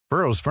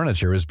Burrow's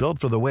furniture is built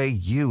for the way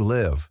you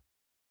live.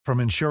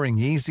 From ensuring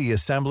easy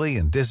assembly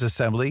and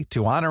disassembly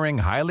to honoring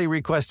highly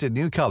requested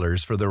new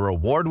colors for their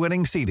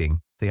award-winning seating,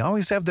 they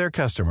always have their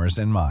customers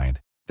in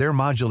mind. Their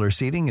modular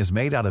seating is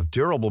made out of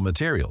durable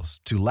materials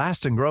to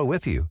last and grow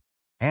with you.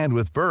 And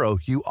with Burrow,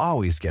 you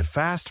always get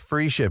fast,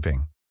 free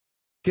shipping.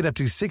 Get up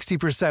to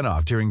 60%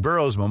 off during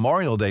Burrow's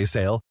Memorial Day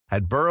sale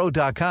at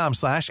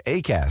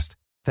burrow.com/ACAST.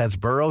 That's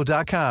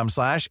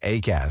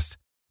burrow.com/ACAST.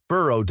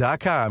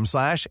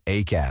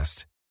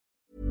 burrow.com/ACAST.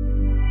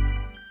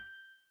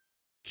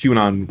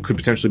 QAnon could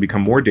potentially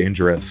become more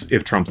dangerous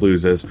if Trump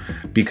loses,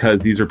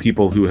 because these are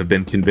people who have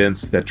been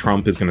convinced that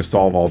Trump is going to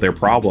solve all their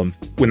problems.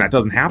 When that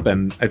doesn't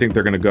happen, I think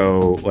they're going to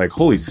go like,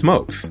 holy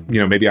smokes,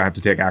 maybe I have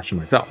to take action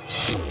myself.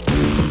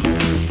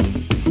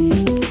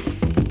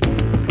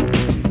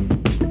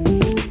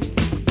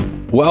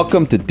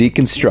 Welcome to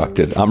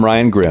Deconstructed. I'm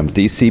Ryan Grim,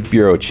 DC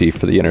Bureau Chief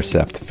for The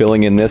Intercept,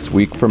 filling in this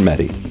week for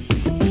Mehdi.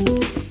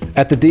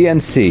 At the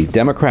DNC,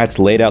 Democrats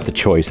laid out the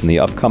choice in the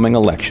upcoming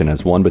election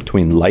as one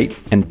between light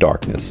and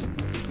darkness.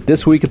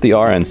 This week at the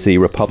RNC,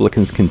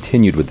 Republicans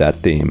continued with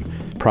that theme,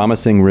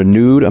 promising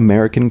renewed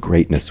American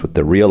greatness with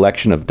the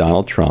re-election of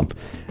Donald Trump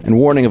and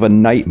warning of a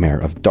nightmare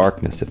of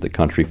darkness if the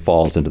country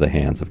falls into the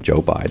hands of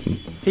Joe Biden.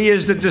 He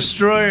is the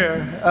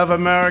destroyer of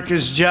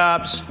America's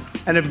jobs,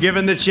 and if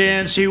given the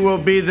chance, he will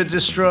be the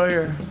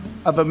destroyer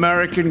of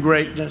American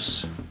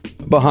greatness.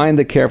 Behind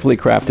the carefully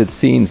crafted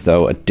scenes,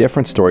 though, a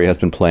different story has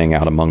been playing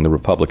out among the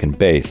Republican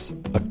base.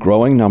 A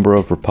growing number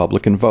of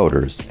Republican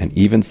voters, and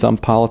even some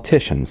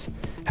politicians,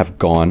 have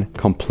gone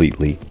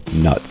completely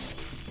nuts.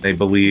 They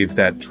believe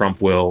that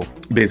Trump will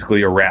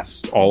basically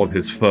arrest all of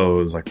his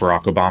foes, like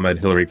Barack Obama and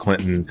Hillary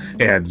Clinton,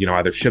 and,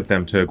 either ship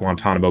them to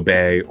Guantanamo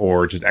Bay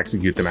or just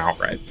execute them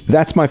outright.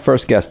 That's my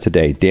first guest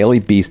today, Daily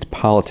Beast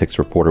politics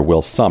reporter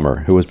Will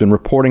Sommer, who has been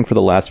reporting for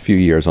the last few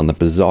years on the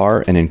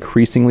bizarre and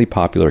increasingly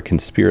popular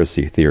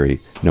conspiracy theory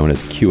known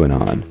as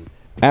QAnon.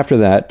 After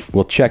that,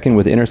 we'll check in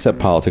with Intercept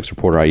politics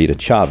reporter Aida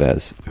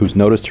Chavez, who's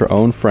noticed her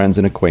own friends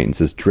and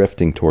acquaintances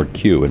drifting toward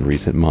Q in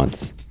recent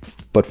months.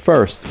 But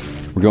first,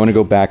 we're going to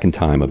go back in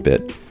time a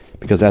bit,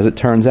 because as it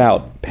turns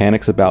out,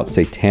 panics about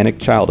satanic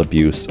child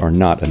abuse are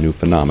not a new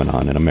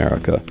phenomenon in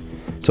America.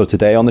 So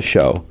today on the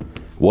show,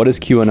 what is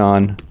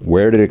QAnon,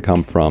 where did it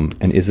come from,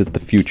 and is it the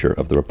future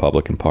of the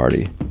Republican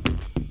Party?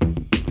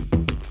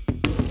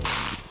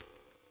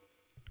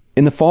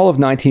 In the fall of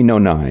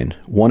 1909,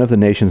 one of the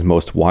nation's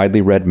most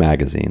widely read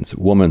magazines,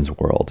 Woman's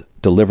World,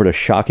 delivered a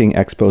shocking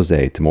expose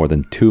to more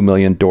than 2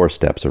 million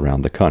doorsteps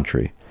around the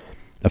country.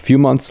 A few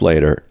months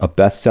later, a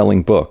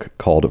best-selling book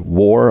called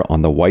War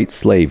on the White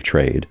Slave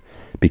Trade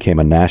became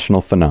a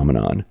national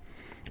phenomenon.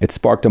 It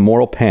sparked a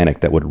moral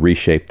panic that would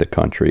reshape the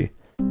country.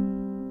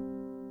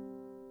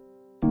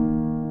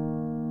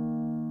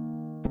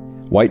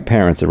 White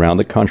parents around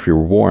the country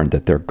were warned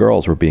that their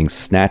girls were being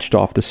snatched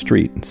off the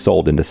street and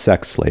sold into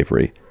sex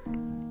slavery.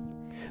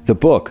 The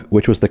book,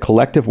 which was the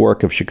collective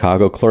work of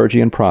Chicago clergy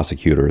and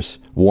prosecutors,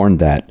 warned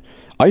that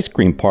ice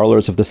cream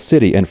parlors of the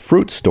city and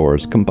fruit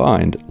stores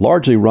combined,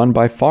 largely run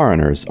by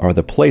foreigners, are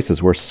the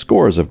places where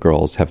scores of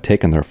girls have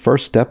taken their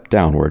first step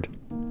downward.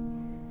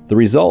 The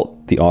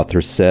result, the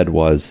authors said,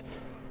 was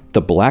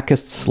the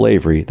blackest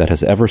slavery that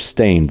has ever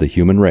stained the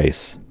human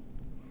race.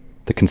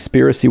 The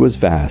conspiracy was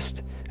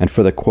vast, and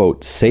for the,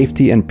 quote,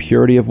 safety and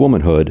purity of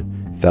womanhood,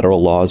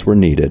 federal laws were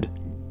needed.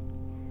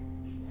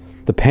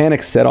 The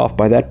panic set off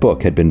by that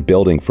book had been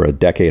building for a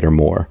decade or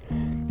more.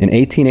 In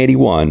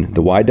 1881,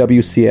 the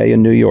YWCA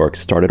in New York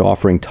started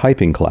offering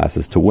typing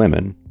classes to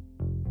women.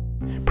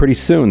 Pretty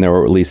soon, there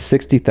were at least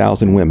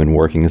 60,000 women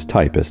working as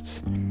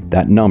typists.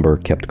 That number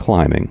kept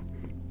climbing.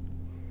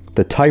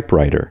 The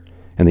typewriter,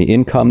 and the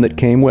income that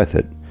came with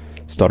it,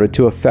 started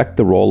to affect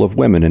the role of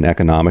women in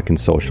economic and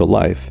social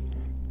life.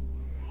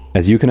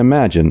 As you can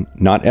imagine,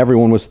 not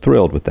everyone was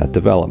thrilled with that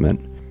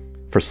development.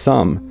 For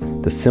some,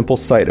 the simple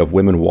sight of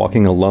women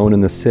walking alone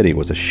in the city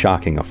was a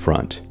shocking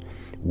affront.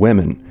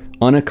 Women,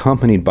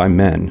 unaccompanied by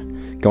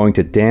men, going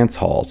to dance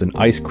halls and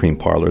ice cream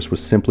parlors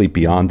was simply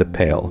beyond the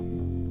pale.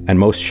 And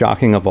most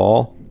shocking of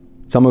all,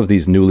 some of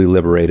these newly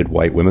liberated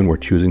white women were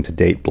choosing to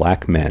date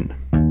black men.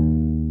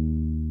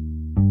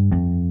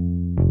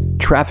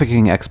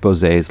 Trafficking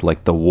exposés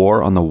like the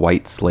War on the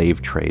White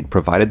Slave Trade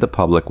provided the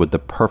public with the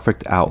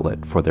perfect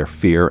outlet for their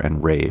fear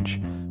and rage.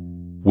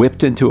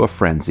 Whipped into a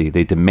frenzy,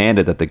 they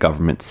demanded that the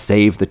government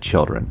save the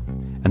children,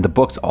 and the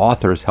book's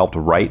authors helped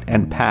write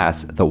and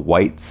pass the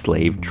White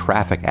Slave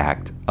Traffic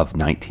Act of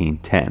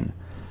 1910.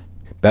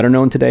 Better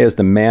known today as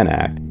the Mann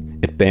Act,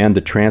 it banned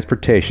the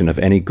transportation of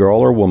any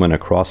girl or woman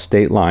across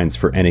state lines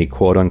for any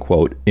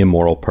quote-unquote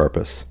immoral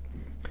purpose.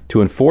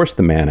 To enforce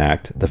the Mann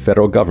Act, the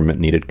federal government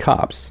needed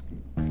cops.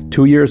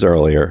 2 years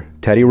earlier,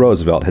 Teddy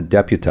Roosevelt had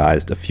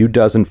deputized a few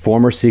dozen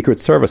former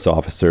Secret Service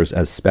officers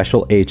as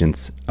special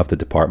agents of the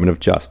Department of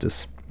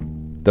Justice.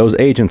 Those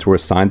agents were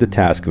assigned the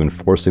task of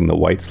enforcing the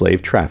White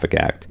Slave Traffic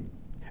Act,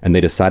 and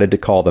they decided to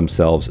call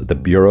themselves the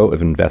Bureau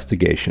of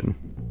Investigation.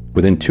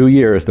 Within 2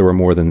 years, there were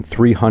more than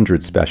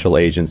 300 special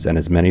agents and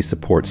as many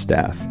support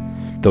staff.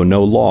 Though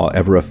no law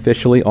ever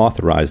officially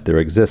authorized their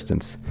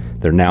existence,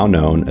 they're now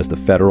known as the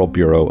Federal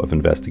Bureau of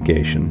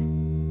Investigation.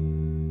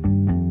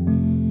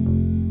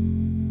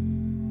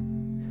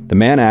 The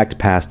Mann Act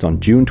passed on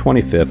June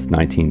 25,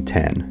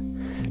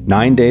 1910.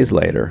 9 days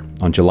later,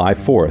 on July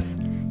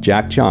 4th,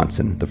 Jack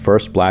Johnson, the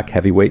first black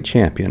heavyweight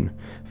champion,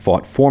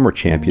 fought former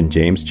champion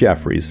James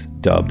Jeffries,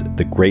 dubbed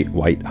the Great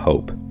White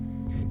Hope.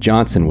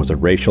 Johnson was a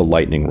racial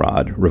lightning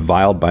rod,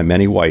 reviled by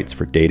many whites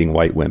for dating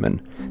white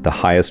women, the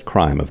highest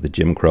crime of the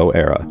Jim Crow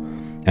era,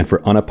 and for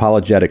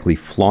unapologetically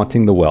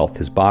flaunting the wealth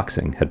his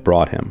boxing had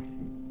brought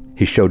him.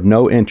 He showed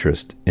no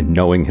interest in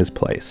knowing his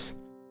place.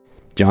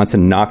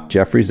 Johnson knocked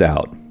Jeffries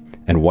out,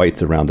 and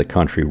whites around the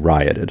country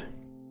rioted.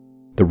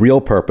 The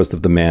real purpose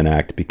of the Mann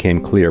Act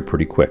became clear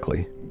pretty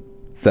quickly.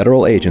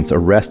 Federal agents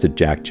arrested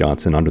Jack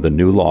Johnson under the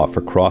new law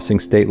for crossing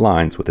state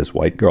lines with his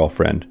white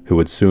girlfriend, who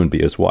would soon be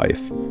his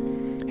wife.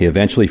 He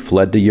eventually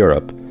fled to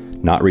Europe,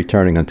 not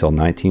returning until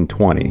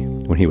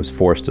 1920, when he was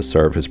forced to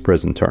serve his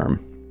prison term.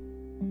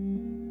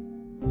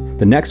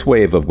 The next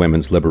wave of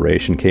women's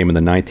liberation came in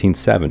the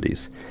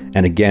 1970s,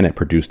 and again it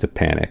produced a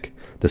panic,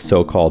 the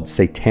so-called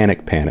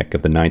satanic panic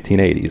of the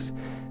 1980s,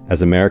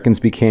 as Americans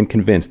became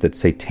convinced that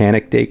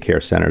satanic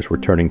daycare centers were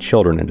turning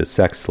children into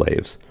sex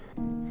slaves.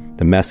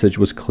 The message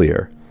was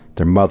clear: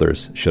 their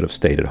mothers should have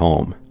stayed at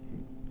home.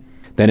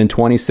 Then in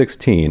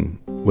 2016,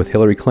 with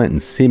Hillary Clinton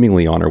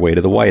seemingly on her way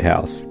to the White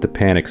House, the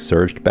panic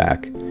surged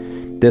back.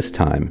 This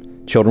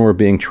time, children were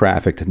being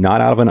trafficked not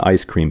out of an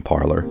ice cream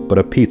parlor, but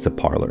a pizza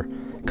parlor,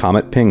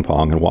 Comet Ping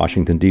Pong in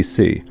Washington,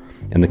 D.C.,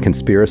 and the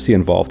conspiracy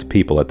involved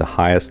people at the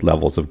highest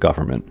levels of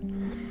government.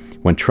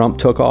 When Trump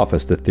took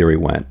office, the theory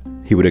went,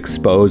 he would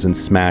expose and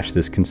smash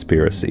this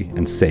conspiracy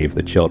and save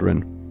the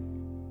children.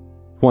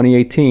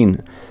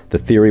 2018, the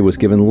theory was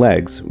given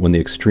legs when the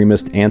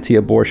extremist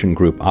anti-abortion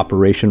group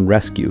Operation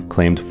Rescue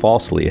claimed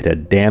falsely it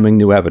had damning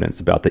new evidence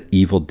about the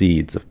evil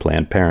deeds of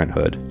Planned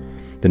Parenthood.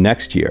 The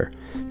next year,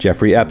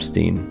 Jeffrey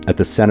Epstein, at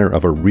the center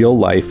of a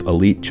real-life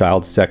elite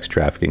child sex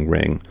trafficking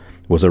ring,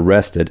 was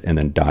arrested and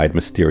then died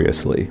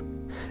mysteriously.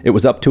 It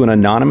was up to an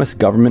anonymous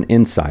government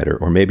insider,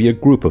 or maybe a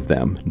group of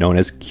them, known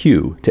as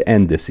Q, to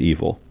end this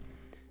evil.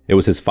 It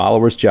was his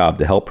followers' job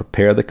to help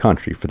prepare the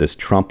country for this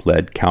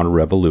Trump-led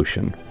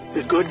counter-revolution.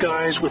 The good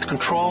guys with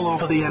control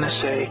over the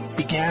NSA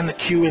began the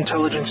Q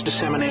intelligence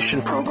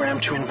dissemination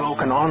program to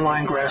invoke an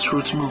online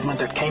grassroots movement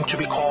that came to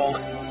be called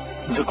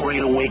the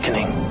Great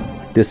Awakening.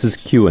 This is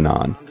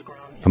QAnon,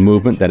 a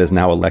movement that is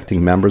now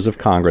electing members of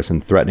Congress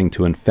and threatening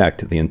to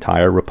infect the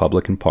entire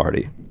Republican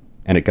Party.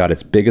 And it got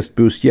its biggest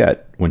boost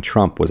yet when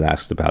Trump was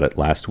asked about it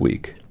last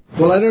week.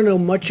 Well, I don't know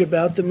much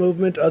about the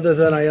movement other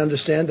than I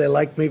understand they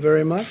like me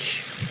very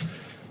much,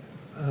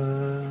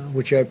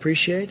 which I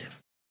appreciate.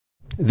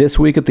 This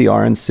week at the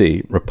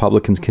RNC,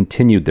 Republicans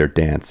continued their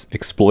dance,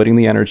 exploiting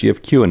the energy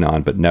of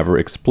QAnon but never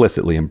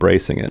explicitly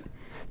embracing it.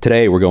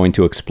 Today, we're going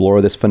to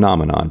explore this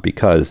phenomenon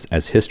because,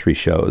 as history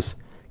shows,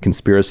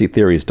 conspiracy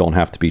theories don't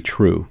have to be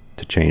true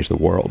to change the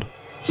world.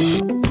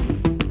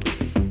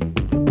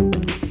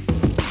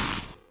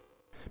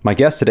 My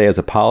guest today is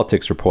a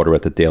politics reporter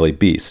at the Daily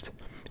Beast.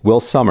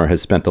 Will Sommer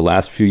has spent the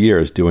last few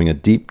years doing a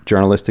deep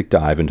journalistic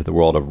dive into the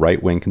world of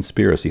right-wing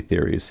conspiracy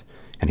theories,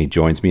 and he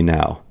joins me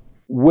now.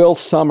 Will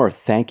Sommer,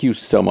 thank you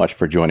so much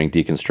for joining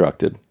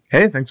Deconstructed.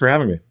 Hey, thanks for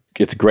having me.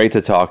 It's great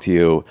to talk to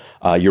you.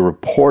 Your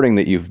reporting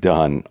that you've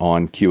done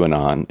on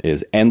QAnon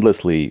is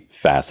endlessly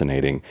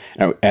fascinating.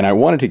 And I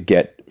wanted to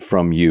get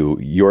from you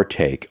your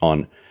take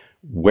on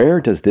where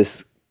does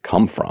this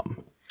come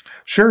from?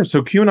 Sure.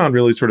 So QAnon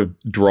really sort of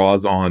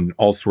draws on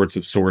all sorts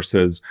of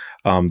sources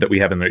that we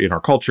have in our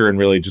culture, and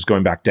really just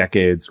going back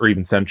decades or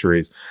even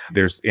centuries.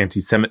 There's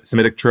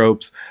anti-Semitic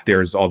tropes.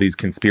 There's all these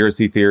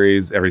conspiracy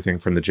theories, everything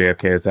from the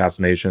JFK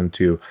assassination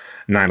to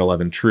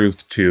 9/11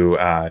 truth to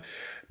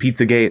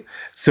Pizzagate.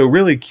 So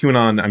really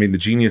QAnon, I mean, the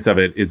genius of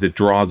it is it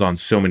draws on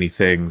so many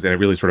things, and it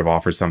really sort of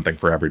offers something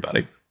for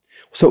everybody.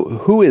 So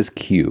who is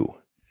Q?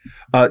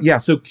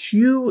 So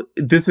Q,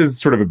 this is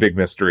sort of a big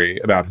mystery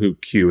about who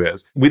Q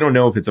is. We don't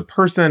know if it's a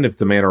person, if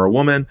it's a man or a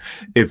woman,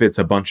 if it's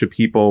a bunch of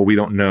people. We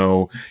don't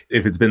know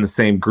if it's been the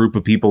same group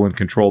of people in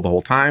control the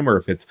whole time, or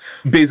if it's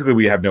basically,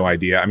 we have no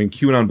idea. I mean,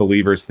 QAnon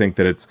believers think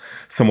that it's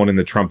someone in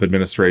the Trump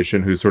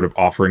administration who's sort of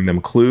offering them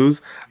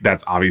clues.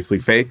 That's obviously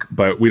fake,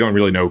 but we don't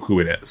really know who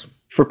it is.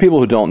 For people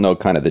who don't know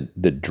kind of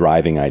the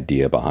driving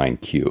idea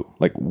behind Q,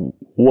 like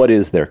what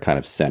is their kind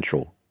of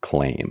central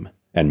claim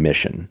and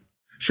mission?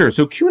 Sure.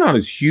 So QAnon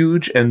is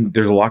huge and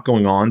there's a lot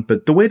going on,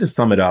 but the way to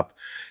sum it up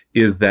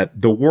is that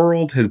the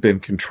world has been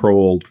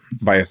controlled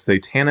by a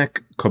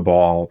satanic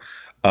cabal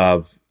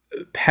of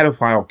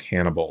pedophile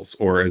cannibals,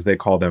 or as they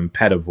call them,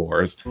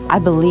 pedivores. I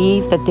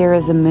believe that there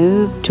is a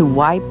move to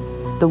wipe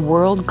the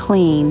world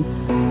clean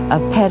of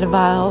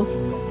pedophiles,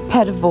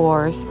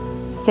 pedivores,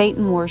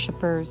 Satan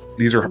worshipers.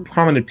 These are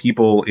prominent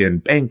people in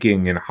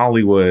banking, in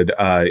Hollywood,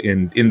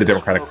 in the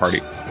Democratic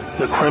Party.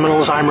 The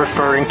criminals I'm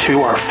referring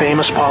to are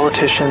famous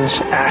politicians,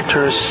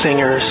 actors,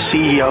 singers,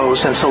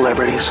 CEOs, and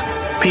celebrities.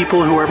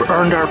 People who have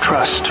earned our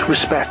trust,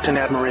 respect, and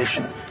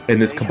admiration.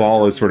 And this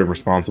cabal is sort of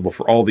responsible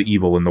for all the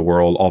evil in the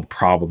world, all the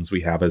problems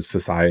we have as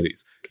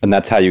societies. And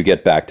that's how you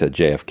get back to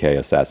JFK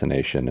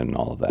assassination and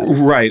all of that.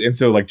 Right. And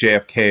so like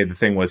JFK, the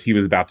thing was he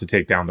was about to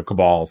take down the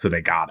cabal, so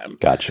they got him.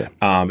 Gotcha.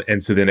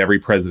 And so then every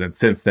president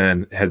since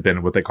then has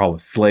been what they call a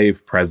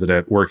slave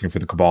president working for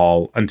the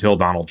cabal until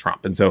Donald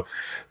Trump. And so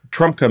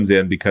Trump comes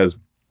in because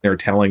they're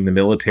telling the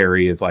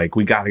military is like,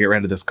 we got to get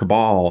rid of this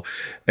cabal.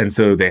 And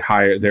so they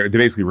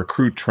basically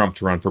recruit Trump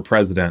to run for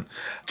president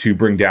to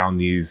bring down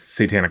these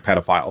satanic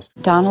pedophiles.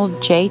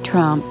 Donald J.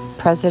 Trump,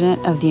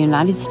 President of the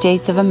United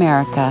States of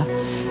America,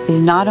 is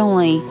not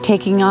only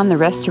taking on the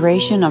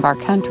restoration of our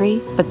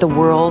country, but the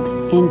world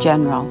in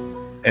general.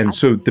 And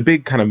so the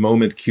big kind of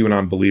moment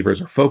QAnon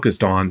believers are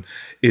focused on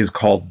is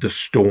called the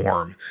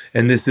storm.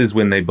 And this is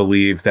when they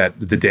believe that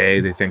the day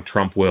they think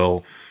Trump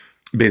will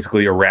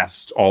basically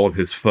arrest all of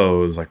his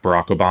foes like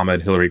Barack Obama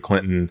and Hillary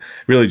Clinton,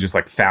 really just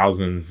like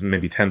thousands,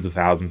 maybe tens of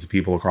thousands of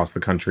people across the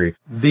country.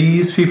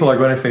 These people are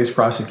going to face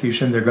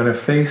prosecution. They're going to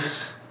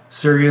face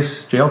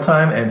serious jail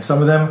time, and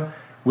some of them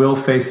will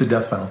face the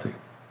death penalty.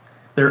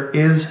 There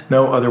is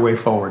no other way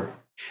forward.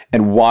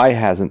 And why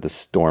hasn't the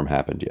storm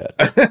happened yet?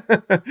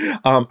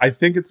 I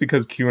think it's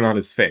because QAnon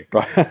is fake.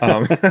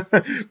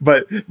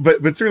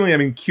 But certainly, I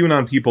mean,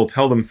 QAnon people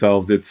tell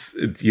themselves it's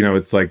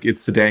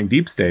the dang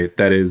deep state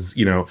that is,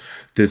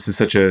 this is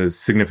such a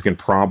significant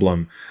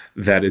problem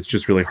that it's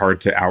just really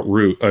hard to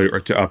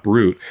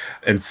uproot.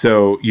 And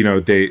so,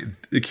 the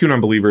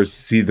QAnon believers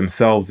see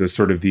themselves as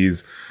sort of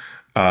these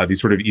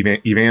sort of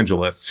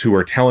evangelists who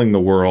are telling the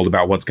world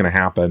about what's going to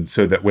happen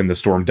so that when the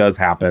storm does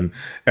happen,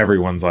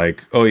 everyone's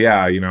like, oh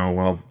yeah,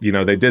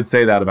 they did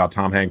say that about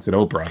Tom Hanks and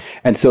Oprah.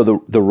 And so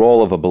the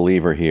role of a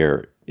believer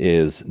here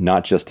is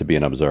not just to be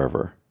an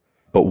observer,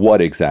 but what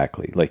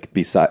exactly?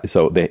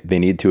 So they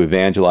need to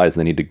evangelize,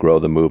 they need to grow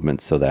the movement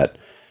so that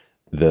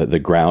the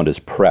ground is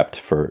prepped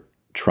for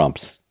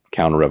Trump's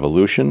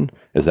counter-revolution.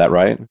 Is that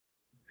right?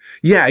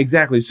 Yeah,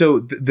 exactly. So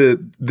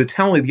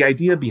the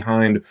idea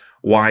behind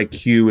why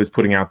Q is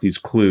putting out these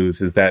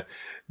clues is that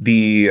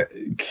the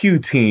Q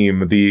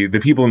team, the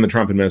people in the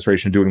Trump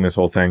administration doing this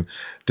whole thing,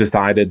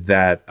 decided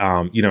that,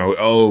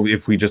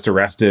 if we just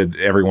arrested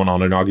everyone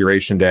on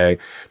Inauguration Day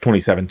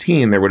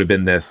 2017, there would have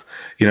been this,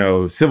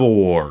 civil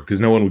war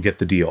because no one would get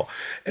the deal.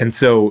 And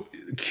so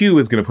Q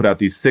is going to put out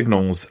these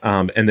signals,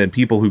 and then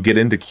people who get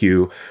into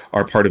Q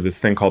are part of this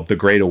thing called the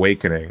Great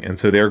Awakening. And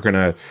so they're going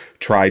to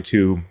try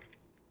to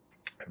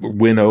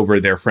win over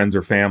their friends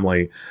or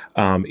family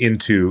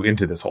into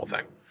this whole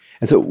thing.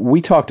 And so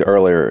we talked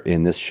earlier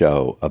in this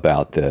show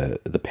about the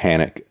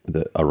panic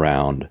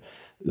around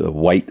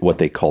what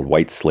they called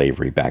white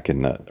slavery back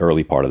in the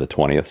early part of the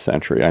 20th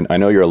century. I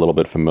know you're a little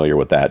bit familiar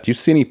with that. Do you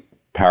see any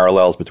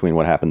parallels between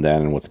what happened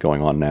then and what's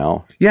going on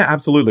now? Yeah,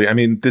 absolutely. I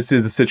mean, this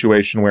is a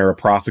situation where a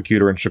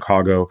prosecutor in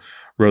Chicago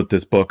wrote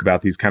this book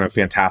about these kind of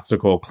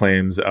fantastical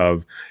claims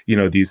of,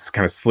 these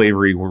kind of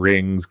slavery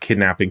rings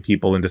kidnapping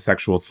people into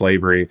sexual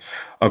slavery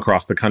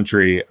across the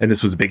country. And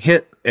this was a big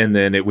hit. And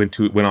then it went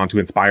on to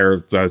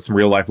inspire some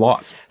real life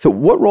laws. So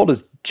what role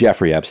does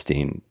Jeffrey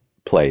Epstein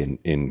play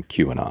in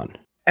QAnon?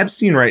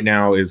 Epstein right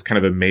now is kind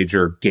of a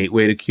major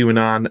gateway to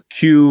QAnon.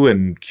 Q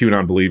and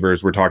QAnon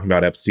believers were talking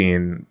about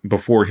Epstein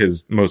before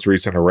his most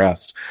recent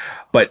arrest.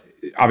 But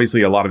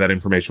obviously, a lot of that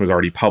information was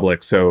already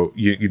public. So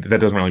that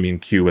doesn't really mean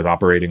Q was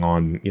operating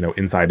on,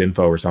 inside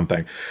info or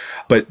something.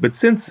 But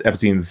since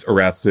Epstein's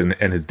arrest and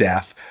his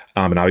death,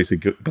 and obviously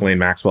Ghislaine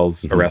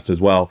Maxwell's arrest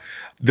as well,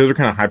 those are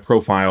kind of high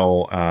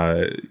profile,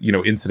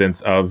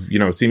 incidents of,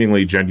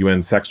 seemingly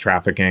genuine sex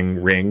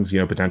trafficking rings,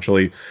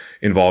 potentially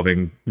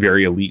involving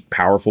very elite,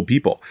 powerful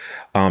people.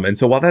 And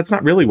so while that's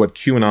not really what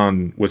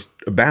QAnon was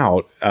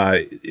about,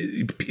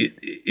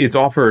 it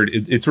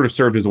sort of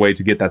served as a way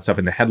to get that stuff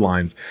in the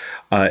headlines,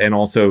 and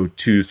also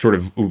to sort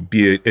of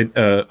be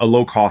a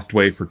low cost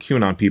way for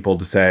QAnon people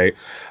to say,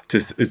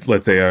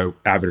 let's say a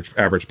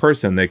average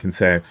person, they can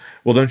say,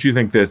 well, don't you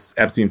think this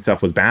Epstein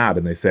stuff was bad?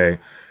 And they say,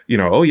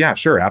 oh yeah,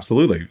 sure,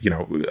 absolutely,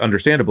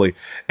 understandably.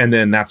 And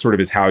then that sort of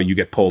is how you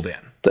get pulled in.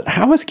 But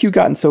how has Q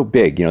gotten so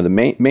big?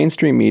 The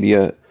mainstream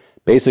media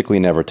basically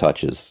never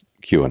touches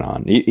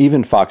QAnon.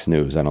 Even Fox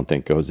News, I don't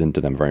think, goes into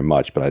them very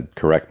much, but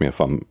correct me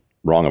if I'm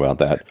wrong about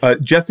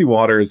that. Jesse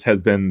Waters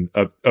has been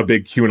a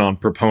big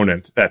QAnon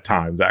proponent at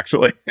times,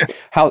 actually.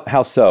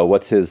 How so?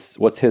 What's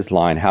his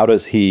line? How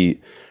does he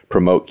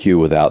promote Q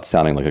without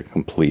sounding like a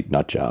complete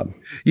nut job?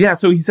 Yeah,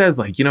 so he says,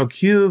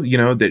 Q,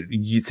 that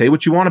you say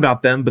what you want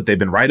about them, but they've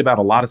been right about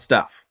a lot of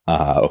stuff.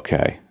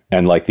 Okay.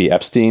 And the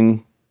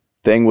Epstein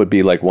thing would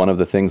be one of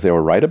the things they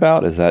were right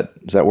about? Is that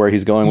where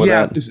he's going with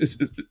that?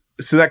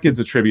 So that gets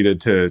attributed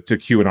to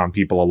QAnon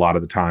people a lot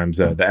of the times,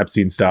 the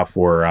Epstein stuff,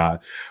 or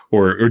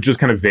just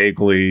kind of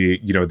vaguely,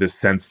 this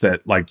sense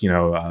that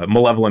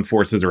malevolent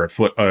forces are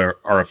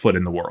afoot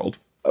in the world.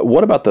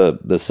 What about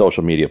the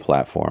social media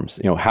platforms?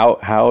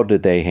 How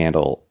did they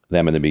handle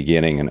them in the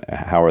beginning, and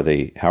how are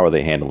they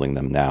handling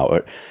them now?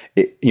 Or,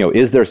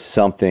 is there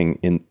something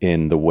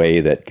in the way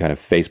that kind of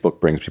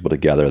Facebook brings people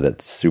together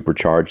that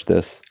supercharged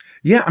this?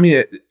 Yeah, I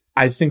mean,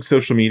 I think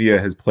social media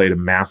has played a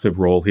massive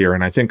role here.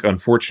 And I think,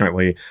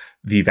 unfortunately,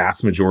 the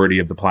vast majority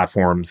of the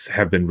platforms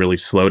have been really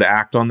slow to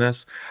act on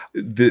this.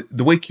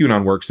 The way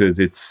QAnon works is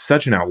it's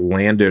such an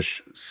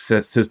outlandish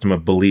system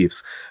of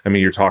beliefs. I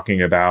mean, you're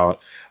talking about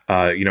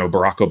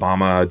Barack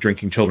Obama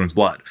drinking children's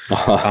blood.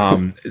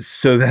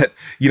 So that,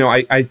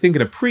 I think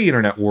in a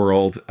pre-internet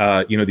world,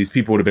 these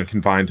people would have been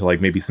confined to like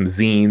maybe some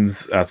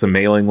zines, some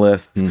mailing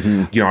lists.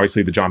 Mm-hmm.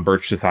 Obviously the John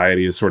Birch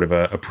Society is sort of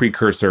a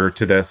precursor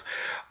to this.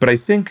 But I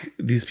think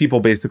these people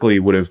basically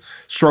would have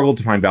struggled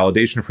to find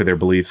validation for their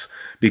beliefs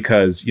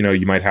because,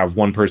 you might have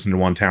one person in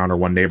one town or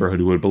one neighborhood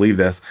who would believe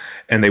this,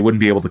 and they wouldn't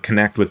be able to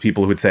connect with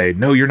people who would say,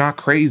 no, you're not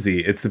crazy.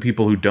 It's the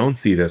people who don't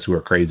see this who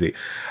are crazy.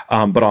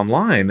 But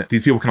online,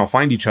 these people can all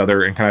find each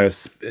other and kind of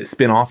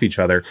spin off each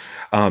other.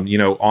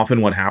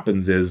 Often what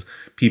happens is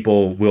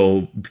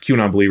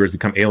QAnon believers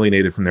become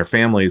alienated from their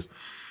families.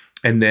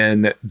 And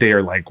then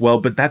they're like, well,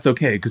 but that's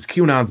okay because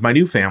QAnon's my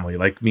new family,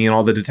 like me and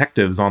all the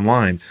detectives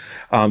online.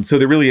 So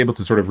they're really able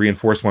to sort of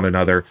reinforce one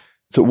another.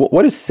 So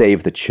what is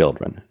Save the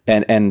Children?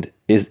 And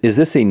is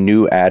this a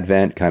new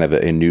advent, kind of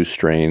a new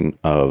strain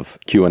of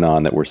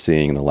QAnon that we're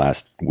seeing in the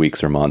last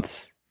weeks or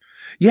months?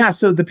 Yeah,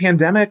 so the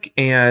pandemic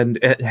and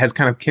it has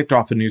kind of kicked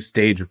off a new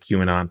stage of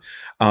QAnon.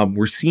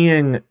 We're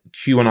seeing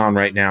QAnon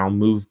right now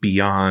move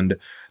beyond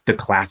the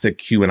classic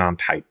QAnon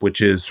type, which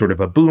is sort of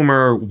a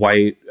boomer,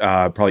 white,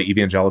 probably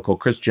evangelical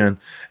Christian,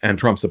 and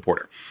Trump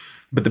supporter.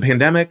 But the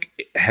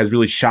pandemic has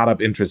really shot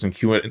up interest in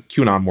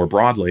QAnon more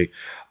broadly.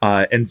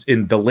 And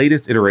in the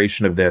latest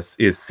iteration of this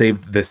is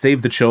Save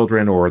the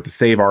Children or the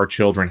Save Our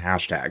Children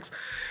hashtags.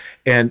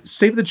 And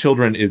Save the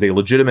Children is a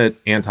legitimate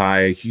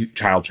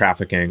anti-child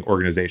trafficking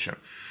organization.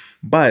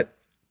 But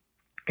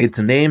its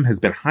name has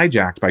been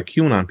hijacked by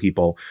QAnon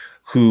people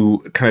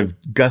who kind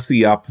of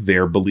gussy up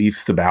their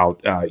beliefs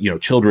about,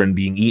 children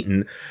being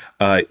eaten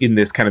in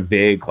this kind of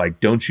vague, like,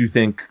 don't you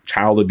think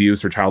child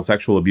abuse or child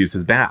sexual abuse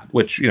is bad?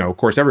 Which, of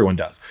course, everyone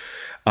does.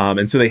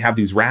 And so they have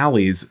these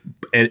rallies.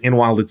 And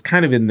while it's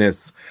kind of in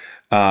this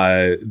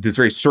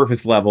very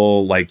surface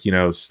level, like,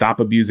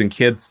 stop abusing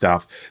kids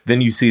stuff,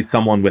 then you see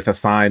someone with a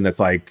sign that's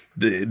like,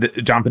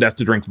 John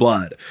Podesta drinks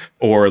blood,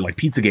 or like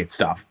Pizzagate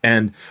stuff.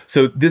 And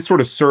so this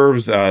sort of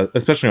serves,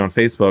 especially on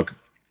Facebook,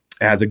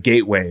 as a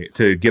gateway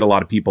to get a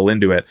lot of people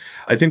into it.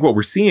 I think what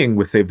we're seeing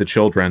with Save the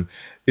Children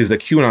is that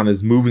QAnon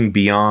is moving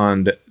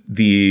beyond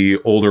the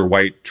older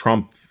white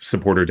Trump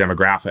supporter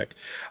demographic.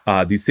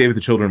 These Save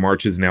the Children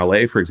marches in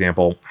LA, for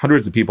example,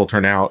 hundreds of people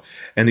turn out,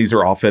 and these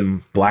are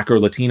often Black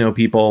or Latino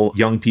people,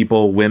 young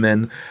people,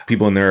 women,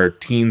 people in their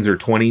teens or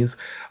 20s.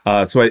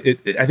 So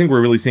I think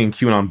we're really seeing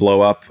QAnon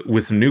blow up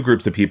with some new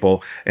groups of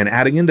people. And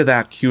adding into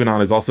that,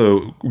 QAnon is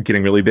also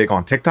getting really big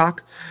on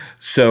TikTok.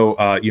 So,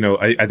 I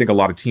think a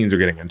lot of teens are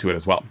getting into it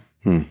as well.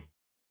 When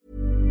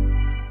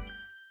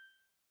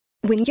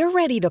you're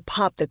ready to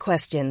pop the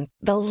question,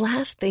 the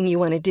last thing you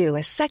want to do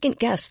is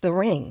second-guess the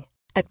ring.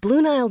 At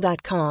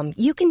BlueNile.com,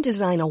 you can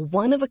design a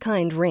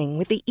one-of-a-kind ring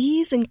with the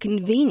ease and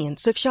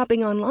convenience of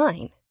shopping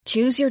online.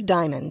 Choose your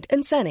diamond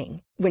and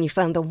setting. When you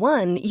find the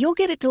one, you'll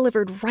get it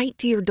delivered right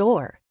to your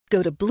door.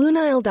 Go to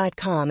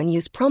BlueNile.com and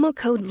use promo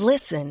code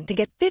LISTEN to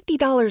get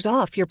 $50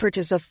 off your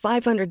purchase of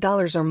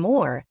 $500 or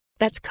more.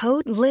 That's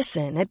code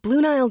LISTEN at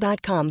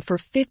BlueNile.com for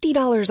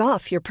 $50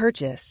 off your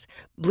purchase.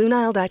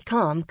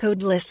 BlueNile.com,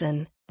 code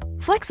LISTEN.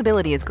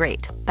 Flexibility is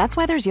great. That's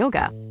why there's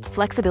yoga.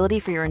 Flexibility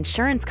for your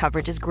insurance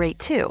coverage is great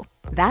too.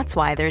 That's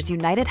why there's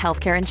United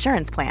Healthcare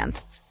Insurance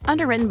Plans.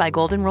 Underwritten by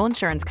Golden Rule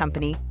Insurance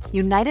Company,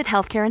 United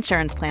Healthcare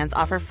Insurance Plans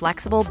offer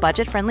flexible,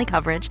 budget-friendly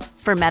coverage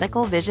for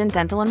medical, vision,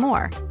 dental, and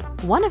more.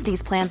 One of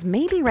these plans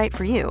may be right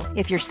for you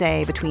if you're,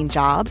 say, between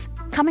jobs,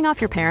 coming off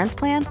your parents'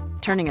 plan,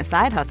 turning a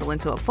side hustle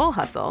into a full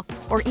hustle,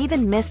 or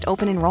even missed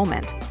open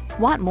enrollment.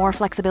 Want more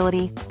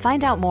flexibility?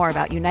 Find out more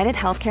about United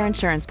Healthcare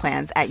Insurance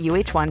Plans at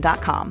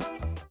UH1.com.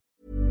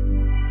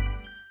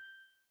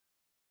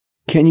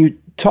 Can you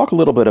talk a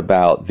little bit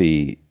about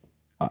the,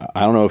 I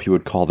don't know if you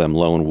would call them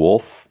lone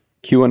wolf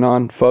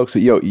QAnon folks?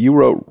 You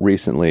wrote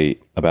recently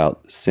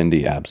about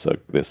Cindy Abzug,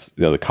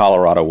 the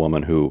Colorado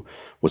woman who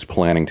was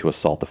planning to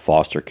assault the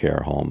foster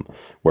care home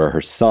where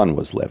her son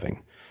was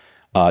living.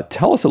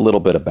 Tell us a little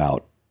bit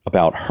about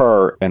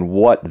her and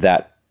what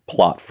that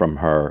plot from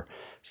her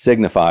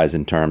signifies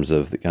in terms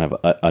of the kind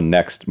of a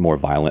next more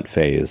violent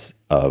phase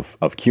of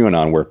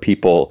QAnon, where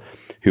people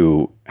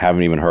who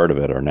haven't even heard of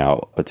it are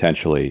now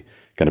potentially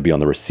going to be on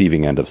the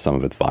receiving end of some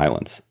of its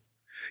violence.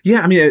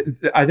 Yeah, I mean,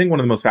 I think one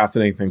of the most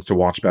fascinating things to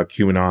watch about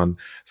QAnon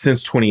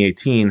since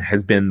 2018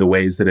 has been the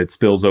ways that it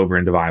spills over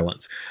into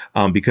violence.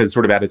 Because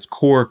sort of at its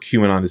core,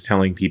 QAnon is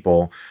telling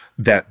people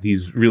that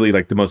these really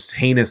like the most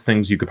heinous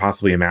things you could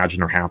possibly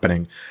imagine are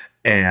happening.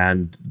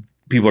 And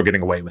people are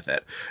getting away with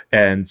it.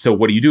 And so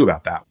what do you do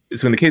about that?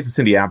 So in the case of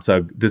Cindy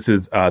Abzug,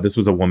 this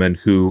was a woman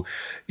who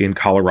in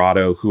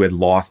Colorado who had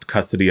lost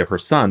custody of her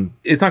son.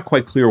 It's not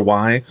quite clear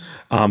why,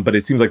 but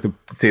it seems like the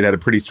state had a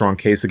pretty strong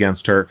case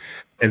against her.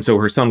 And so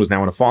her son was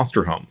now in a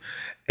foster home.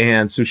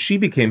 And so she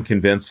became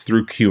convinced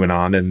through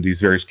QAnon and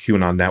these various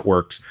QAnon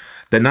networks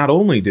that not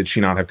only did she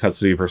not have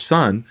custody of her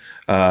son,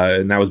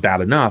 and that was bad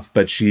enough,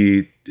 but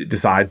she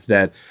decides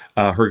that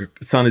her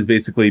son is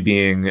basically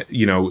being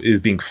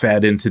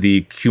fed into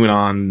the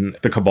QAnon,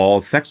 the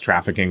cabal's sex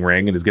trafficking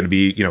ring, and is going to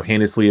be,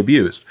 heinously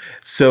abused.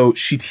 So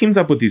she teams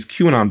up with these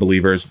QAnon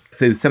believers.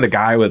 They send a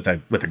guy with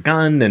a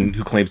gun and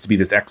who claims to be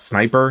this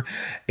ex-sniper,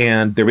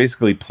 and they're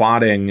basically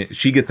plotting.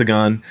 She gets a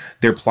gun.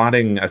 They're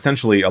plotting,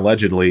 essentially,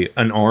 allegedly,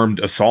 an armed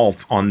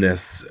assault on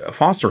this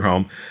foster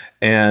home.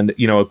 And,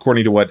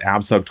 according to what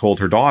Abzug told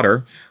her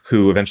daughter,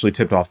 who eventually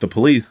tipped off the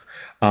police,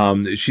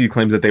 she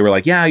claims that they were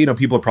like, yeah,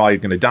 people are probably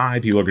going to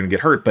die. People are going to get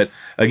hurt. But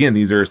again,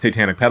 these are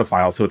satanic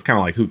pedophiles. So it's kind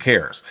of like, who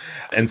cares?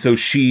 And so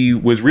she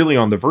was really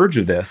on the verge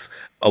of this,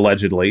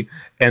 allegedly.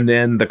 And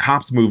then the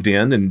cops moved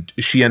in and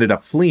she ended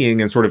up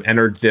fleeing and sort of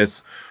entered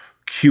this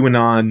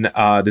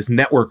QAnon, this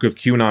network of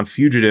QAnon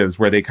fugitives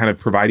where they kind of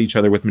provide each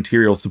other with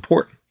material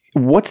support.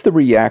 What's the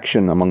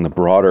reaction among the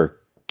broader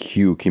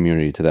Q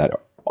community to that?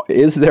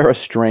 Is there a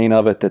strain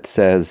of it that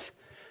says,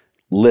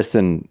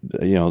 listen,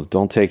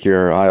 don't take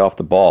your eye off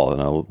the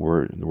ball.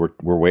 We're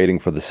waiting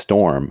for the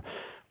storm.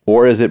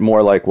 Or is it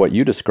more like what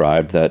you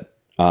described, that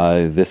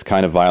this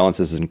kind of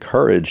violence is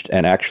encouraged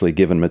and actually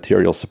given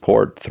material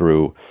support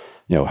through,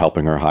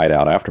 helping her hide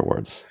out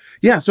afterwards?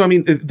 Yeah. So,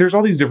 there's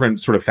all these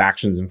different sort of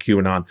factions in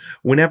QAnon.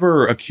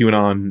 Whenever a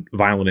QAnon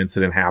violent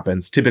incident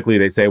happens, typically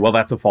they say, well,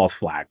 that's a false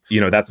flag.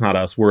 That's not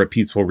us. We're a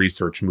peaceful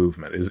research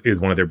movement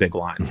is one of their big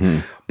lines.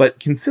 Mm-hmm.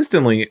 But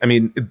consistently,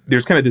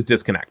 there's kind of this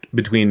disconnect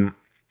between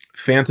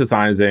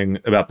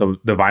fantasizing about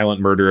the violent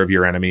murder of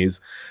your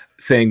enemies,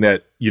 saying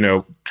that,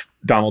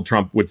 Donald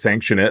Trump would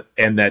sanction it,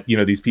 and that,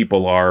 these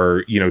people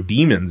are,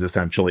 demons,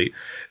 essentially.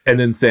 And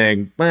then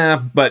saying,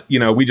 but,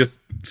 we just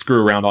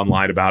screw around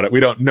online about it.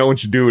 No one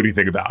should do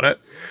anything about it.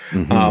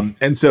 Mm-hmm.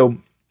 And so,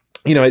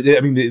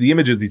 the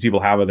images these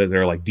people have of that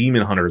they're like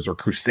demon hunters or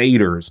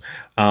crusaders.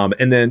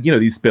 And then,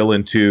 these spill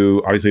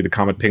into, obviously, the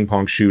Comet Ping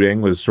Pong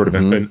shooting was sort of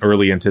an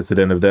early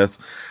antecedent of this.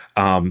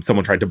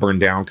 Someone tried to burn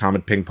down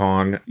Comet Ping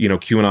Pong.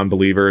 QAnon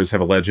believers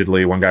have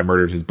allegedly, one guy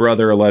murdered his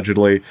brother,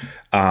 allegedly.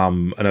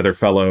 Another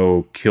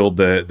fellow killed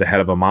the head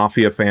of a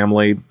mafia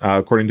family,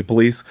 according to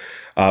police,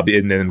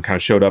 and then kind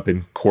of showed up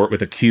in court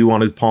with a Q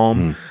on his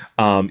palm.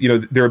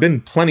 There have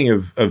been plenty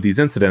of these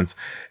incidents.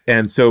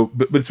 And so,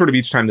 but sort of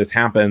each time this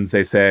happens,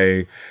 they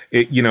say,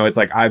 it's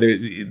like either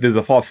there's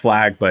a false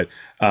flag, but,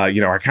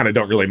 I kind of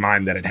don't really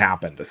mind that it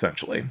happened,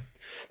 essentially.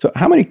 So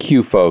how many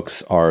Q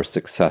folks are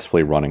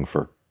successfully running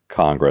for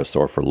Congress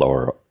or for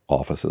lower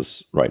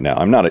offices right now?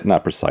 I'm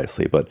not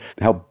precisely, but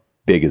how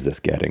big is this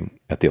getting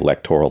at the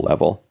electoral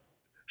level?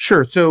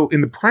 Sure. So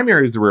in the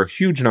primaries, there were a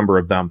huge number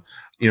of them.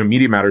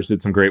 Media Matters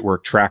did some great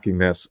work tracking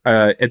this.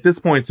 At this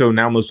point, so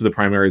now most of the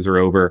primaries are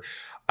over.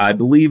 I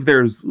believe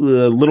there's a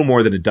little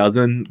more than a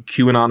dozen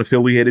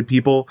QAnon-affiliated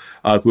people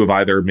who have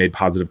either made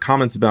positive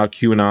comments about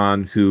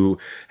QAnon, who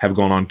have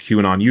gone on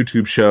QAnon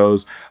YouTube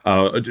shows,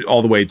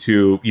 all the way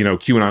to,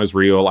 QAnon is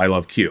real, I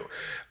love Q.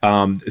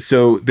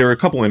 So there are a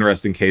couple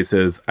interesting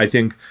cases. I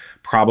think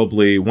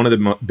probably one of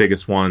the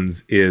biggest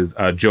ones is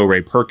Jo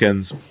Rae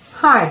Perkins.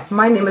 Hi,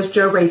 my name is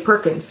Jo Rae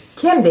Perkins,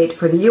 candidate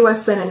for the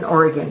U.S. Senate in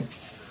Oregon.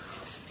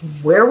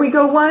 Where we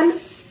go one,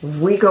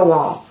 we go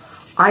all.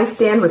 I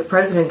stand with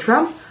President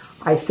Trump.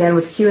 I stand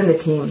with Q and the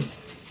team.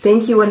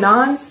 Thank you,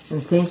 Anons,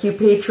 and thank you,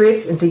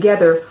 Patriots, and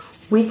together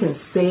we can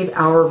save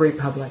our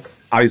republic.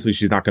 Obviously,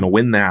 she's not going to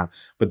win that,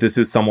 but this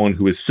is someone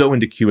who is so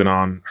into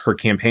QAnon. Her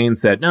campaign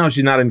said, no,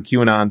 she's not into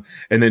QAnon.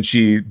 And then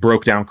she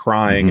broke down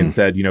crying and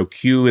said,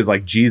 Q is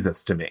like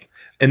Jesus to me.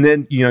 And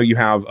then, you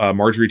have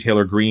Marjorie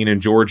Taylor Greene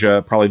in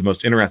Georgia, probably the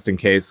most interesting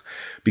case,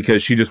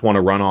 because she just won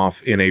a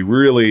runoff in a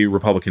really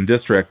Republican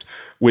district,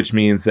 which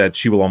means that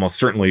she will almost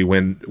certainly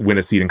win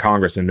a seat in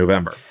Congress in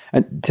November.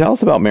 And tell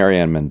us about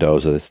Marianne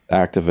Mendoza, this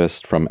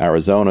activist from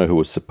Arizona who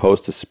was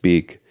supposed to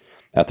speak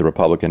at the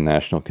Republican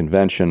National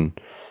Convention.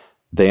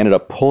 They ended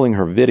up pulling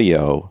her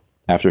video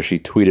after she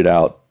tweeted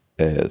out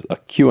a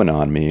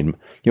QAnon meme.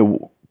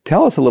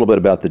 Tell us a little bit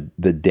about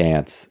the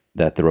dance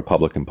that the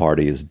Republican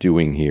Party is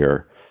doing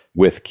here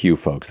with Q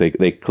folks.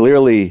 They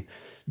clearly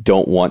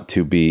don't want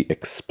to be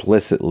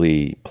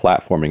explicitly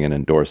platforming and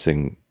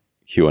endorsing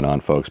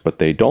QAnon folks, but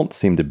they don't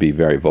seem to be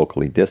very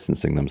vocally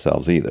distancing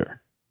themselves either.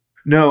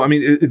 No,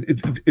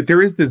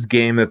 there is this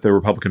game that the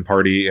Republican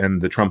Party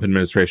and the Trump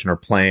administration are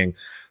playing.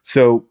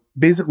 So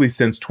basically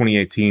since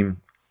 2018,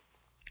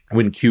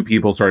 when Q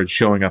people started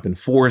showing up in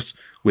force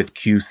with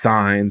Q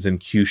signs and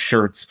Q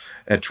shirts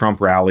at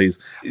Trump rallies,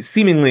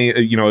 seemingly,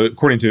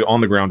 according to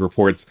on-the-ground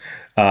reports,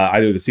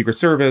 either the Secret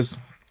Service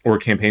or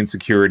campaign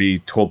security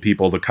told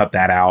people to cut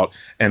that out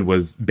and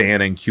was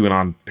banning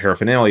QAnon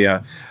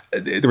paraphernalia,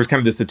 there was kind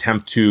of this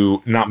attempt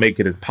to not make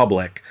it as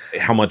public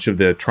how much of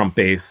the Trump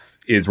base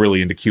is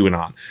really into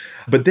QAnon.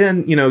 But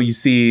then, you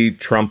see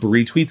Trump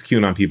retweets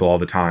QAnon people all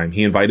the time.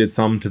 He invited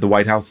some to the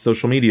White House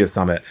social media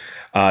summit.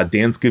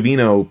 Dan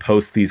Scavino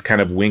posts these kind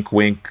of wink,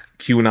 wink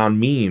QAnon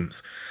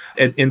memes.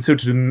 And so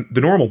to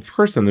the normal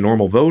person, the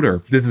normal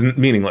voter, this isn't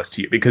meaningless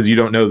to you because you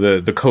don't know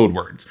the code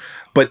words.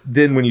 But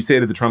then when you say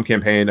to the Trump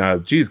campaign,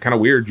 geez, kind of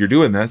weird you're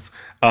doing this,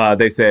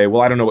 they say,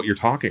 well, I don't know what you're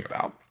talking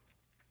about.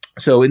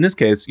 So in this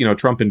case,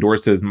 Trump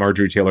endorses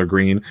Marjorie Taylor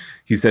Greene.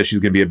 He says she's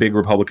going to be a big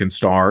Republican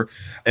star.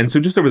 And so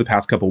just over the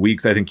past couple of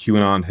weeks, I think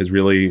QAnon has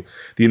really,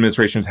 the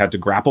administration's had to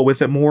grapple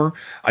with it more.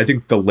 I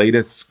think the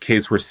latest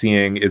case we're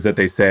seeing is that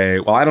they say,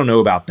 well, I don't know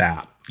about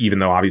that, even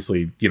though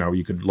obviously,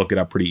 you could look it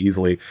up pretty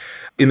easily.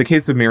 In the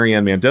case of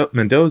Marianne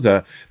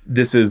Mendoza,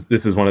 this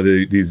is one of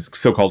these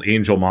so-called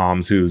angel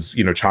moms whose,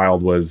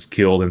 child was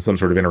killed in some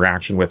sort of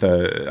interaction with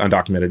an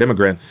undocumented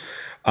immigrant.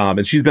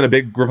 And she's been a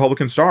big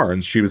Republican star,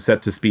 and she was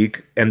set to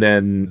speak. And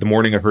then the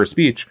morning of her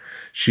speech,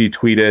 she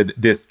tweeted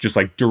this just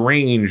like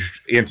deranged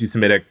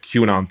anti-Semitic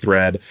QAnon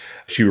thread.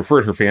 She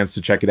referred her fans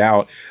to check it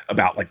out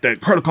about like the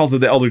protocols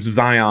of the elders of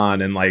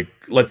Zion and like,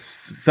 let's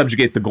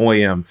subjugate the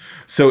Goyim.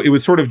 So it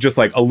was sort of just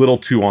like a little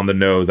too on the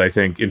nose, I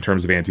think, in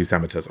terms of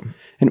anti-Semitism.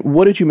 And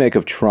what did you make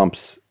of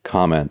Trump's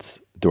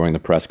comments during the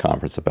press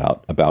conference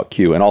about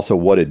Q? And also,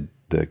 what did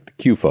the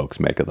Q folks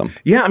make of them?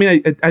 Yeah, I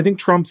mean, I think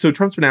Trump's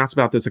been asked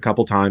about this a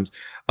couple times.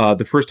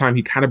 The first time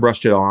he kind of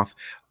brushed it off.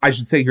 I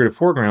should say here to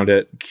foreground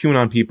it,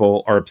 QAnon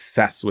people are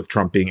obsessed with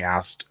Trump being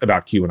asked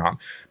about QAnon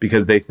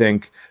because they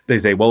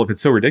say, well, if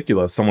it's so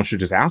ridiculous, someone should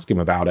just ask him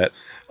about it.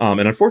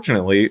 And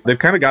unfortunately, they've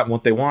kind of gotten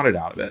what they wanted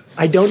out of it.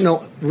 I don't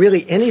know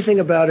really anything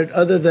about it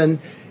other than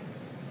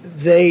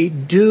they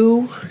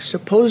do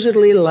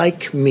supposedly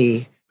like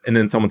me. And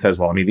then someone says,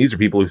 well, I mean, these are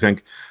people who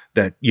think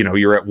that,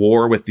 you're at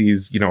war with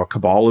these, a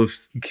cabal of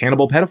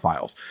cannibal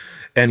pedophiles.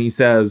 And he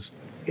says,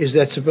 is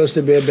that supposed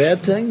to be a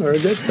bad thing or a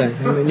good thing?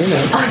 I mean,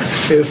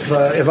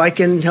 if I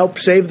can help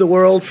save the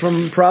world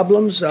from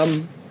problems,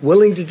 I'm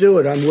willing to do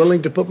it. I'm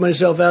willing to put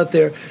myself out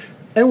there.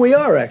 And we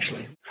are,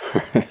 actually.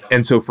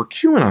 And so for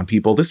QAnon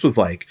people, this was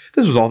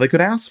all they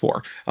could ask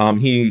for.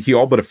 He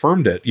all but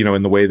affirmed it,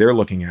 in the way they're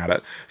looking at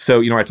it.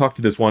 So, I talked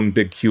to this one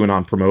big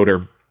QAnon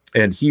promoter,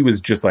 and he was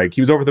just like,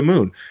 he was over the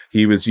moon.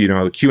 He was,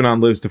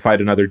 QAnon lives to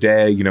fight another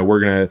day. This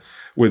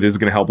is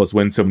going to help us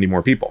win so many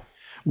more people.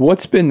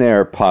 What's been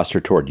their posture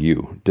toward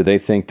you? Do they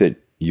think that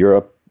you're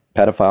a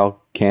pedophile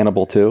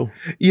cannibal too?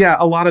 Yeah,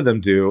 a lot of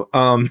them do.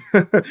 My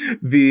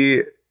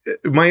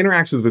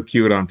interactions with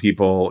QAnon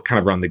people kind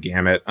of run the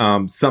gamut.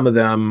 Some of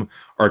them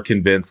are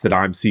convinced that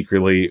I'm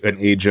secretly an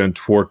agent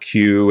for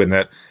Q and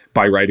that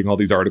by writing all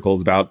these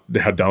articles about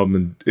how dumb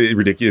and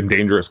ridiculous and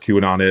dangerous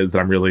QAnon is, that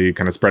I'm really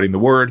kind of spreading the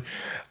word.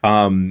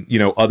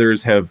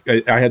 Others have,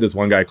 I had this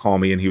one guy call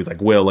me and he was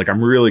like, Will, like,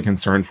 I'm really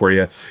concerned for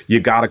you.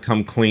 You got to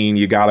come clean.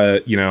 You got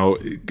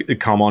to,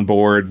 come on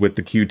board with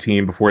the Q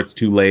team before it's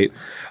too late.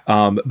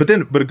 But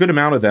a good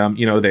amount of them,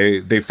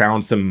 they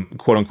found some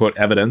quote unquote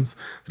evidence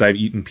that I've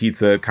eaten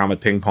pizza, Comet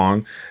Ping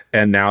Pong.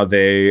 And now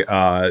they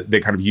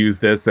kind of use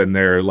this and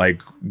they're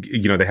like,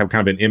 they have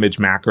kind of an image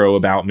macro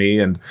about me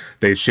and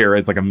they share it.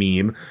 It's like a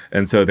meme.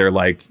 And so they're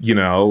like,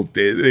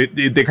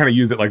 they kind of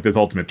use it like this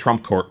ultimate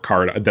Trump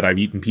card that I've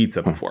eaten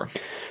pizza before.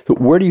 So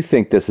where do you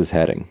think this is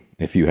heading,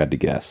 if you had to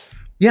guess?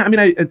 Yeah, I mean,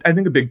 I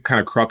think a big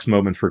kind of crux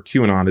moment for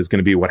QAnon is going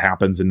to be what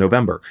happens in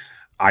November.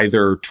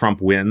 Either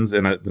Trump wins,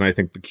 and then I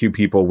think the Q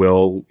people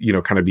will,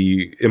 kind of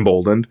be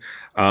emboldened,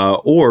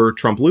 or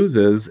Trump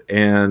loses,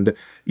 and,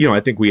 I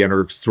think we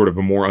enter sort of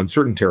a more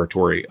uncertain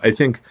territory. I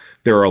think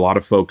there are a lot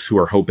of folks who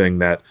are hoping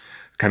that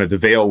kind of the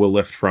veil will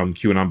lift from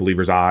QAnon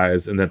believers'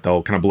 eyes and that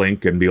they'll kind of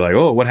blink and be like,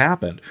 oh, what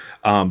happened?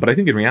 But I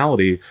think in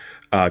reality,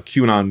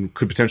 QAnon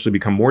could potentially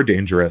become more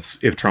dangerous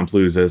if Trump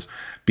loses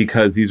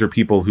because these are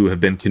people who have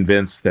been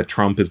convinced that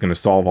Trump is going to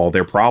solve all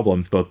their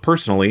problems, both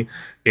personally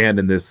and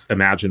in this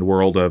imagined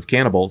world of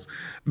cannibals.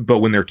 But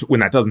when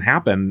that doesn't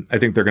happen, I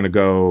think they're going to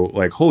go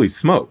like, holy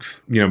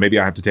smokes, maybe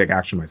I have to take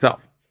action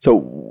myself. So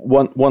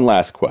one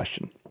last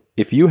question.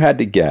 If you had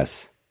to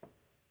guess,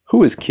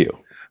 who is Q?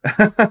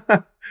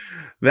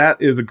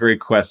 That is a great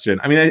question.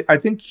 I mean, I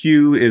think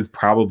Q is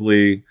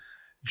probably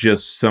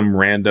just some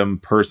random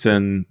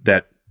person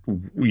that,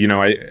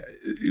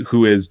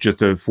 who is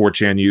just a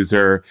 4chan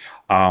user,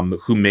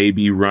 who may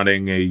be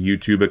running a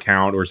YouTube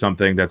account or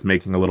something that's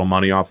making a little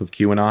money off of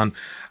QAnon.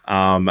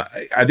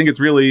 I think it's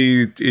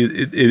really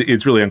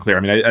unclear. I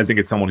mean, I think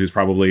it's someone who's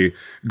probably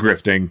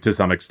grifting to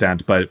some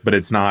extent, but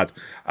it's not,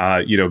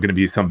 going to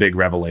be some big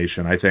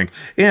revelation, I think.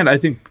 And I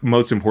think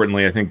most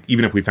importantly, I think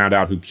even if we found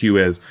out who Q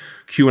is,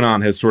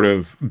 QAnon has sort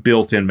of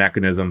built-in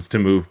mechanisms to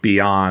move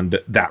beyond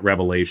that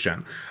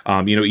revelation.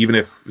 Even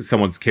if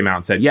someone came out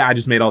and said, yeah, I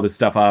just made all this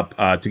stuff up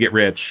to get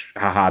rich,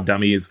 haha,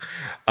 dummies.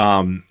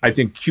 I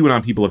think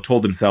QAnon people have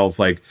told themselves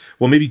like,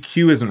 well, maybe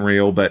Q isn't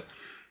real, but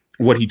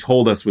what he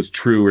told us was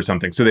true or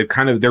something. So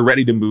they're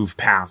ready to move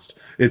past.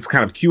 It's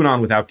kind of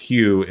QAnon without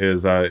Q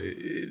is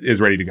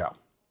ready to go.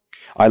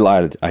 I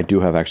lied. I do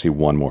have actually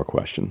one more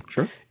question.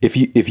 Sure. If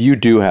you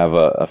do have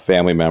a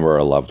family member or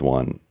a loved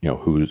one,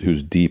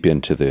 who's deep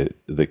into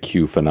the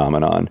Q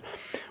phenomenon,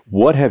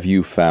 what have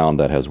you found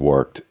that has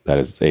worked that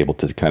is able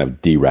to kind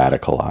of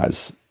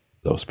de-radicalize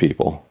those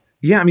people?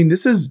 Yeah, I mean,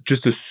 this is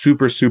just a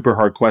super, super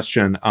hard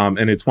question.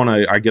 And it's one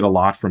I get a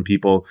lot from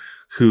people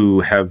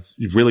who have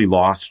really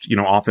lost,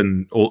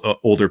 often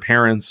older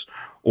parents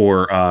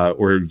or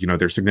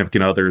their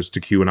significant others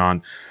to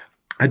QAnon.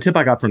 A tip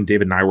I got from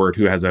David Nyward,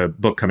 who has a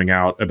book coming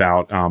out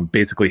about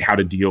basically how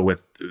to deal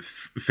with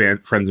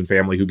friends and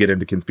family who get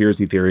into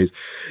conspiracy theories,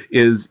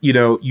 is,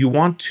 you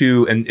want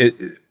to, and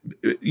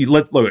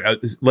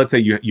let's say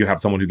you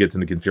have someone who gets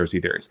into conspiracy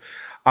theories.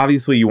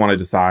 Obviously, you want to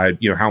decide,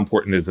 how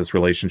important is this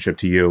relationship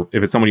to you?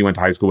 If it's someone you went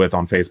to high school with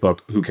on Facebook,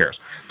 who cares?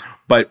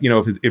 But,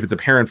 if it's a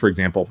parent, for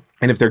example,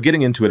 and if they're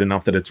getting into it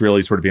enough that it's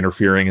really sort of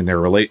interfering in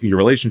your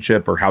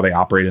relationship or how they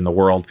operate in the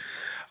world,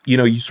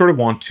 you sort of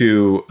want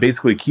to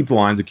basically keep the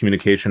lines of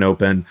communication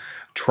open,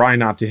 try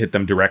not to hit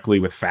them directly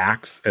with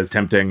facts, as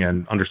tempting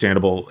and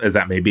understandable as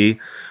that may be.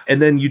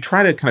 And then you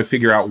try to kind of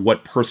figure out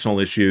what personal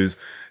issues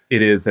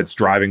it is that's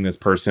driving this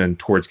person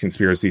towards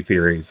conspiracy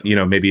theories.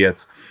 Maybe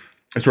it's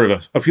sort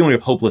of a feeling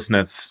of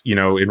hopelessness,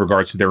 in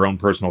regards to their own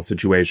personal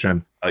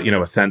situation,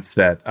 a sense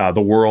that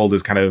the world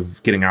is kind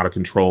of getting out of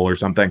control or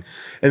something.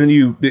 And then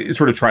you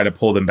sort of try to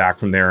pull them back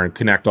from there and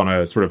connect on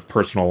a sort of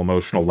personal,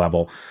 emotional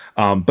level.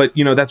 But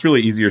that's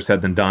really easier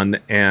said than done.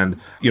 And,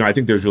 I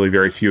think there's really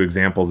very few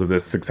examples of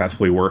this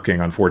successfully working,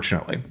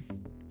 unfortunately.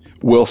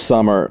 Will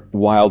Sommer,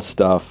 wild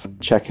stuff.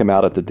 Check him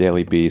out at The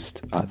Daily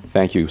Beast.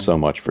 Thank you so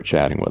much for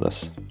chatting with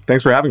us.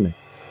 Thanks for having me.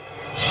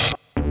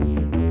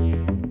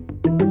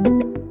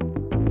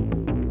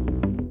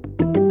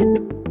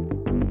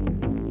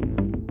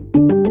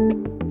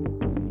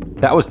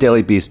 That was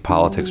Daily Beast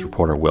politics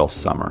reporter Will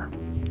Sommer.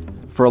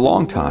 For a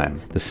long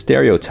time, the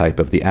stereotype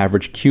of the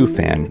average Q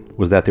fan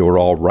was that they were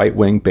all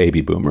right-wing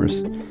baby boomers.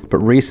 But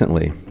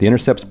recently, The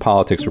Intercept's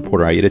politics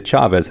reporter Aida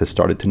Chavez has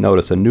started to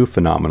notice a new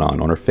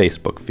phenomenon on her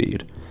Facebook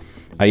feed.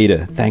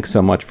 Aida, thanks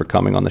so much for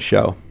coming on the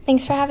show.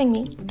 Thanks for having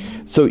me.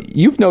 So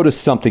you've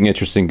noticed something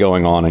interesting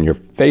going on in your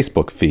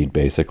Facebook feed,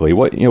 basically.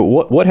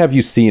 What have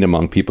you seen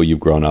among people you've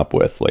grown up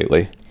with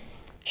lately?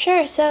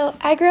 Sure. So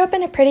I grew up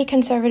in a pretty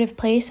conservative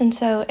place, and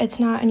so it's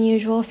not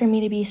unusual for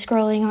me to be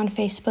scrolling on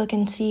Facebook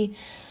and see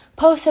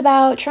posts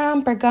about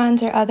Trump or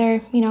guns or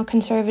other,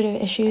 conservative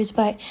issues.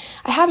 But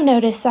I have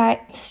noticed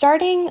that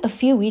starting a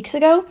few weeks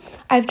ago,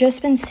 I've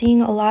just been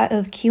seeing a lot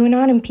of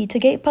QAnon and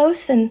Pizzagate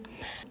posts and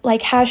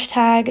like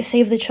hashtag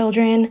Save the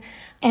Children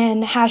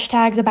and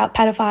hashtags about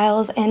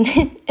pedophiles.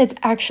 And it's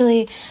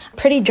actually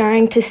pretty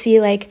jarring to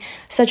see like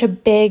such a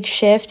big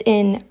shift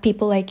in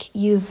people like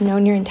you've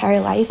known your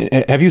entire life.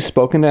 Have you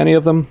spoken to any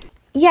of them?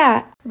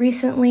 Yeah.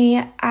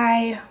 Recently,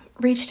 I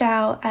reached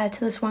out to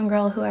this one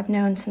girl who I've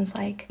known since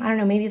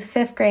maybe the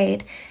 5th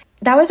grade.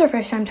 That was our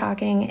first time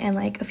talking in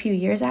a few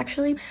years,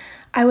 actually.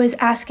 I was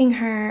asking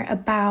her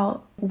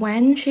about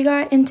when she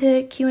got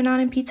into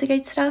QAnon and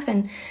Pizzagate stuff,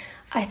 and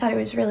I thought it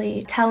was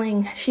really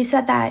telling. She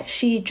said that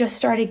she just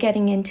started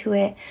getting into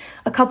it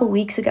a couple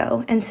weeks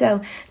ago. And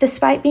so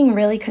despite being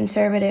really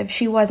conservative,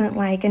 she wasn't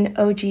like an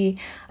OG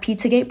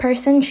Pizzagate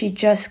person. She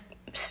just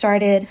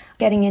started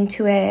getting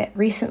into it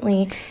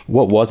recently.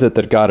 What was it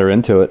that got her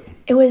into it?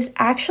 It was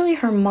actually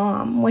her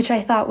mom, which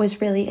I thought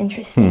was really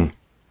interesting.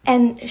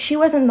 And she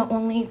wasn't the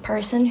only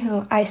person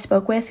who I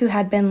spoke with who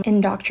had been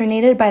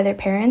indoctrinated by their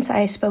parents.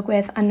 I spoke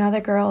with another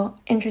girl,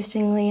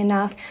 interestingly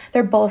enough.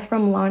 They're both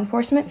from law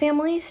enforcement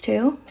families,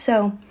 too.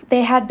 So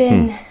they had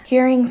been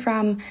hearing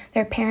from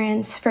their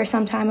parents for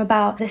some time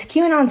about this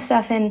QAnon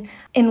stuff. And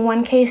in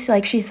one case,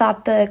 she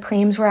thought the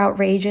claims were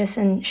outrageous,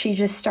 and she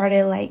just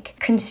started,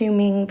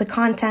 consuming the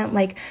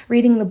content,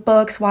 reading the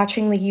books,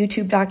 watching the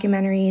YouTube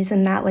documentaries,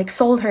 and that,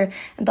 sold her.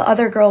 And the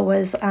other girl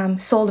was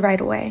sold right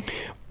away.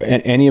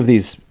 And any of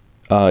these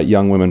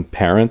young women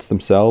parents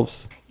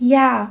themselves?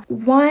 Yeah.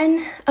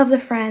 One of the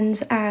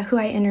friends who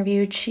I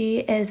interviewed, she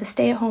is a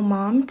stay-at-home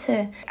mom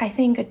to, I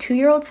think, a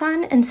 2-year-old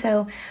son. And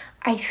so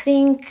I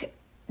think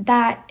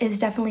that is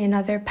definitely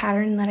another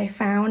pattern that I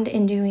found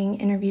in doing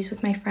interviews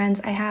with my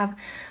friends. I have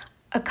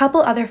a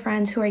couple other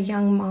friends who are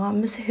young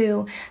moms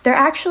who, they're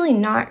actually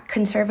not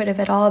conservative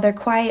at all. They're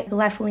quite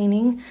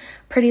left-leaning,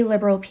 pretty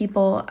liberal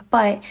people,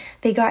 but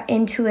they got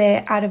into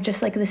it out of just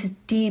this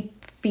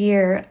deep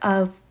fear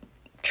of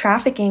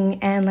trafficking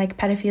and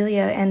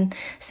pedophilia. And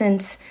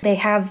since they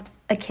have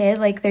a kid,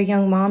 they're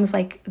young moms,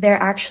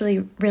 they're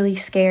actually really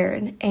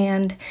scared.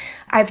 And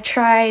I've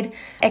tried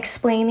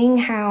explaining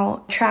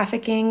how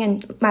trafficking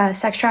and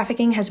sex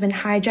trafficking has been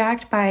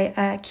hijacked by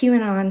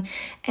QAnon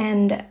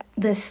and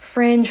this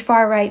fringe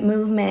far-right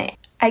movement.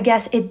 I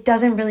guess it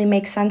doesn't really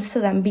make sense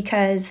to them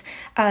because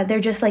they're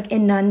just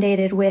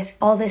inundated with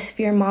all this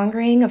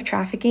fear-mongering of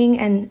trafficking,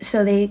 and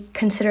so they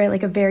consider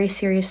it a very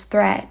serious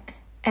threat.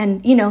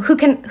 And, who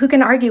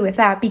can argue with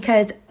that?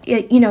 Because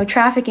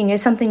trafficking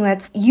is something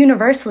that's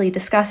universally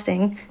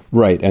disgusting.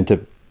 Right. And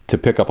to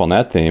pick up on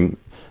that theme,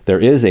 there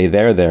is a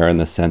there in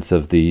the sense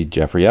of the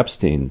Jeffrey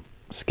Epstein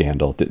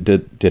scandal.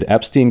 Did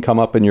Epstein come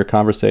up in your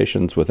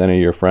conversations with any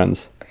of your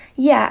friends?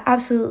 Yeah,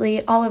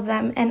 absolutely. All of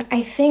them. And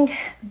I think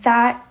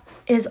that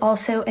is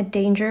also a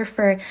danger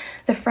for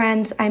the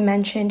friends I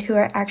mentioned who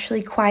are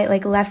actually quite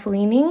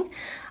left-leaning.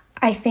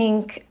 I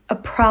think a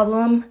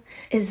problem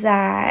is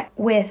that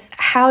with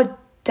how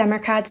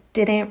Democrats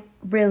didn't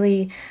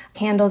really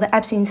handle the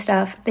Epstein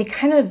stuff, they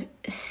kind of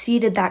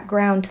ceded that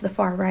ground to the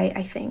far right,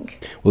 I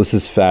think. Well, this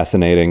is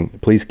fascinating.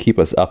 Please keep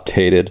us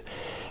updated.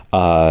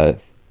 I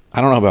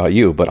don't know about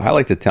you, but I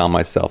like to tell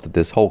myself that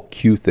this whole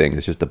Q thing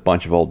is just a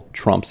bunch of old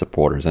Trump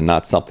supporters and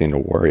not something to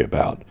worry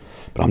about.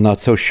 But I'm not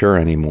so sure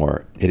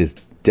anymore. It is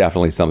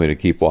definitely something to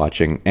keep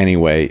watching.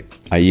 Anyway,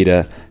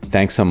 Aida,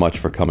 thanks so much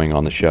for coming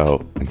on the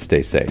show, and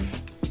stay safe.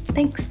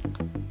 Thanks.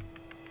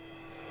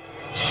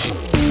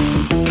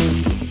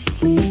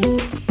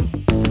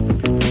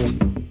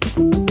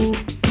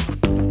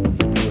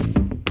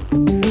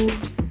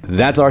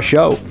 That's our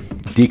show.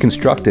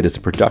 Deconstructed is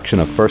a production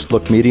of First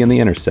Look Media and The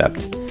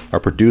Intercept. Our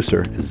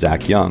producer is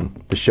Zach Young.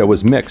 The show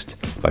was mixed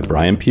by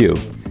Brian Pugh.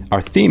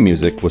 Our theme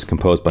music was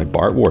composed by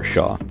Bart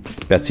Warshaw.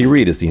 Betsy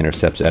Reed is The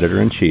Intercept's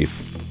editor-in-chief.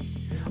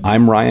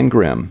 I'm Ryan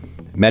Grimm.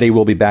 Mehdi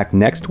will be back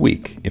next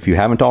week. If you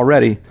haven't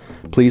already,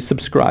 please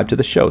subscribe to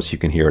the show so you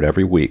can hear it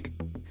every week.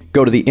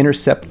 Go to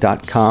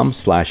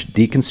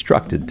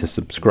theintercept.com/deconstructed to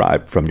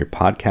subscribe from your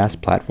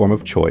podcast platform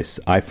of choice,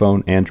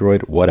 iPhone,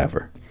 Android,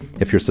 whatever.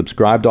 If you're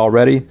subscribed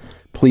already,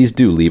 please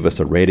do leave us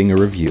a rating or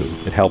review.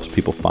 It helps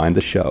people find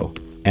the show.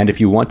 And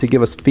if you want to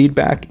give us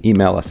feedback,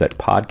 email us at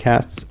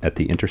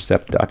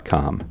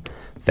podcasts@theintercept.com.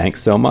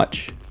 Thanks so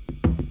much.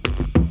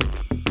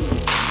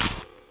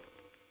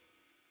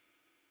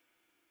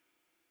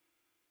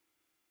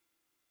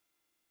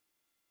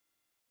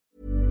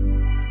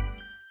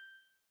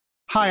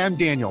 Hi, I'm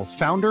Daniel,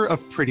 founder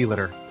of Pretty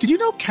Litter. Did you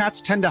know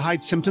cats tend to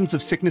hide symptoms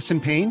of sickness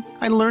and pain?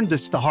 I learned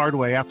this the hard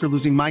way after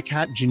losing my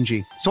cat,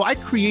 Gingy. So I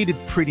created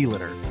Pretty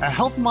Litter, a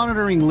health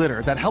monitoring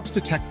litter that helps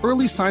detect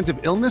early signs of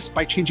illness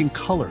by changing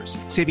colors,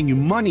 saving you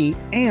money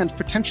and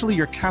potentially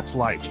your cat's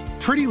life.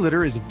 Pretty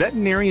Litter is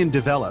veterinarian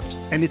developed,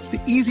 and it's the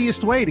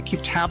easiest way to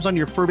keep tabs on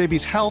your fur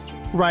baby's health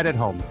right at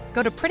home.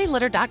 Go to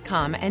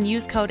prettylitter.com and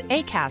use code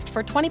ACAST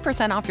for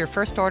 20% off your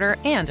first order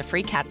and a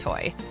free cat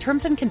toy.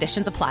 Terms and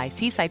conditions apply.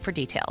 See site for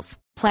details.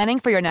 Planning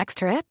for your next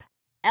trip?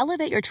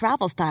 Elevate your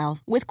travel style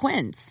with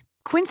Quince.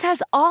 Quince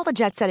has all the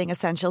jet-setting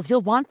essentials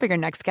you'll want for your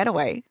next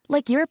getaway,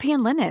 like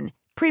European linen,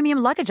 premium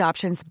luggage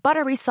options,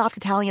 buttery soft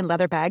Italian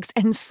leather bags,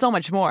 and so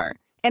much more.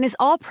 And is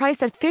all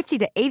priced at 50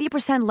 to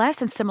 80% less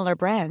than similar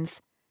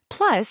brands.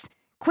 Plus,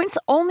 Quince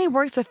only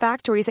works with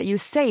factories that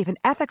use safe and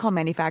ethical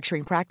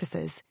manufacturing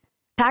practices.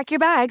 Pack your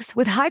bags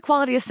with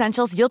high-quality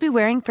essentials you'll be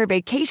wearing for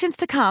vacations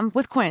to come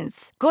with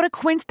Quince. Go to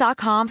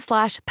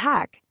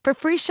quince.com/pack for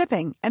free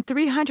shipping and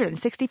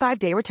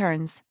 365-day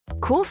returns.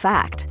 Cool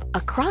fact,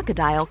 a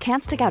crocodile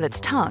can't stick out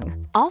its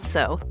tongue.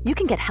 Also, you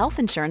can get health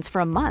insurance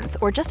for a month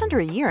or just under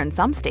a year in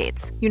some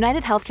states.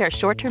 United Healthcare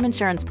short-term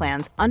insurance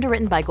plans,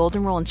 underwritten by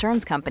Golden Rule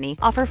Insurance Company,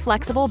 offer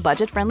flexible,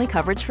 budget-friendly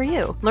coverage for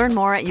you. Learn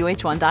more at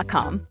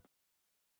uh1.com.